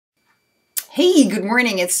Hey, good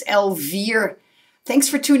morning. It's Elvire. Thanks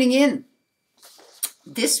for tuning in.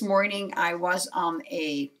 This morning I was on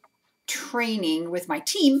a training with my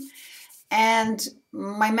team, and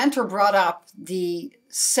my mentor brought up the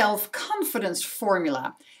self-confidence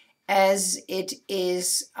formula as it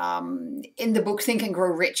is in the book Think and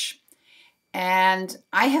Grow Rich. And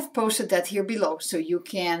I have posted that here below so you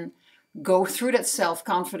can go through that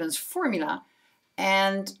self-confidence formula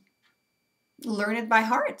and learn it by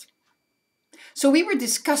heart. So we were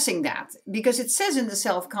discussing that because it says in the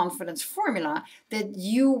self-confidence formula that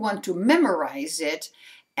you want to memorize it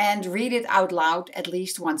and read it out loud at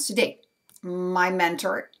least once a day. My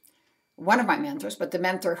mentor, one of my mentors, but the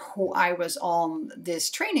mentor who I was on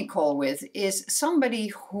this training call with is somebody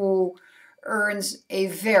who earns a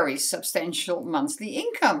very substantial monthly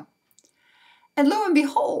income. And lo and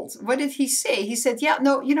behold, what did he say? He said, yeah,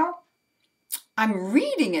 no, I'm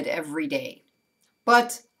reading it every day,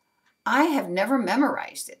 but I have never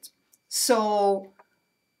memorized it. So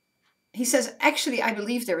he says, actually, I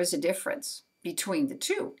believe there is a difference between the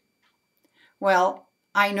two. Well,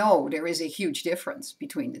 I know there is a huge difference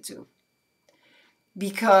between the two.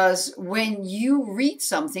 Because when you read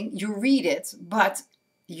something, you read it, but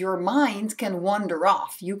your mind can wander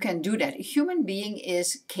off. You can do that. A human being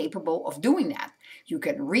is capable of doing that. You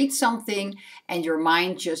can read something and your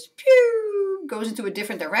mind just goes into a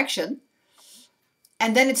different direction.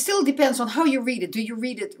 And then it still depends on how you read it. Do you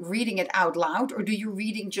read it reading it out loud, or do you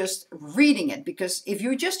just reading it? Because if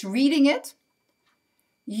you're just reading it,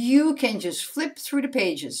 you can just flip through the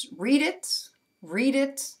pages, read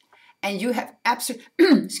it, and you have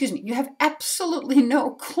you have absolutely no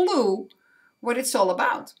clue what it's all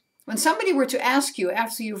about. When somebody were to ask you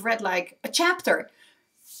after you've read like a chapter,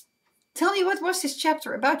 tell me what was this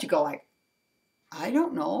chapter about, you go like, I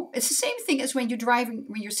don't know. It's the same thing as when you're driving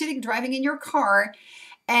in your car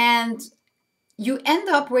and you end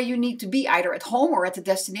up where you need to be, either at home or at the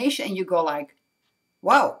destination, and you go like,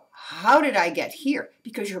 wow, how did I get here?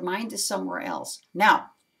 Because your mind is somewhere else.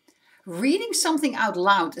 Now, reading something out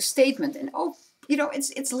loud, a statement, and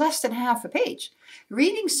it's less than half a page.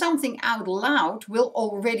 Reading something out loud will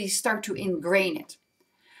already start to ingrain it.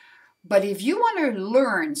 But if you want to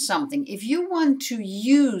learn something, if you want to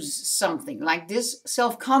use something like this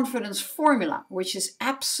self-confidence formula, which is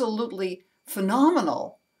absolutely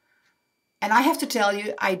phenomenal, and I have to tell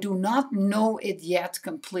you, I do not know it yet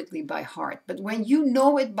completely by heart. But when you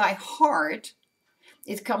know it by heart,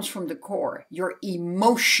 it comes from the core. Your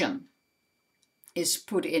emotion is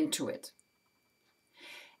put into it.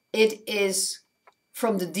 It is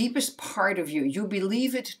from the deepest part of you. You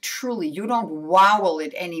believe it truly. You don't wowel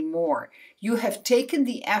it anymore. You have taken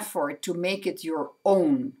the effort to make it your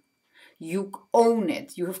own. You own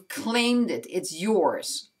it. You have claimed it. It's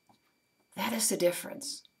yours. That is the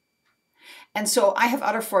difference. And so I have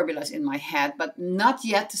other formulas in my head, but not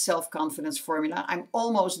yet the self-confidence formula. I'm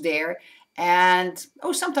almost there. And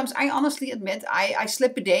sometimes I honestly admit I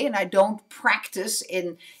slip a day and I don't practice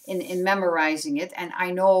in memorizing it. And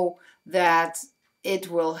I know that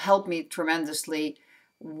it will help me tremendously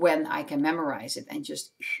when I can memorize it, and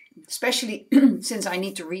just, especially since I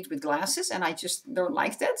need to read with glasses and I just don't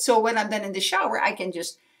like that. So when I'm then in the shower, I can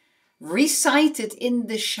just recite it in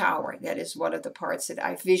the shower. That is one of the parts that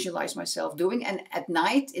I visualize myself doing. And at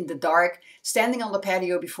night in the dark, standing on the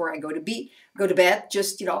patio before I go to bed,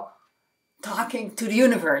 just, talking to the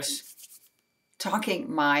universe.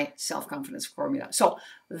 Talking my self-confidence formula. So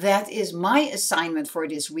that is my assignment for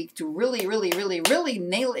this week, to really, really, really, really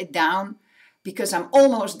nail it down, because I'm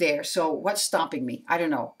almost there. So what's stopping me? I don't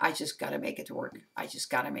know. I just got to make it work. I just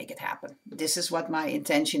got to make it happen. This is what my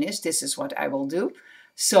intention is. This is what I will do.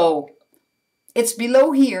 So it's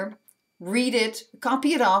below here. Read it,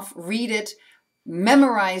 copy it off, read it,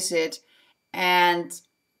 memorize it, and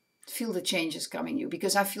feel the changes coming you,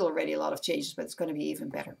 because I feel already a lot of changes, but it's going to be even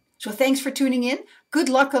better. So thanks for tuning in. Good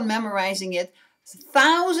luck on memorizing it.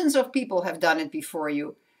 Thousands of people have done it before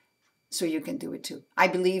you, so you can do it too. I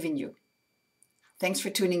believe in you. Thanks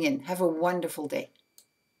for tuning in. Have a wonderful day.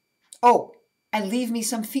 Oh, and leave me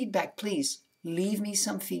some feedback, please. Leave me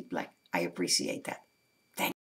some feedback. I appreciate that.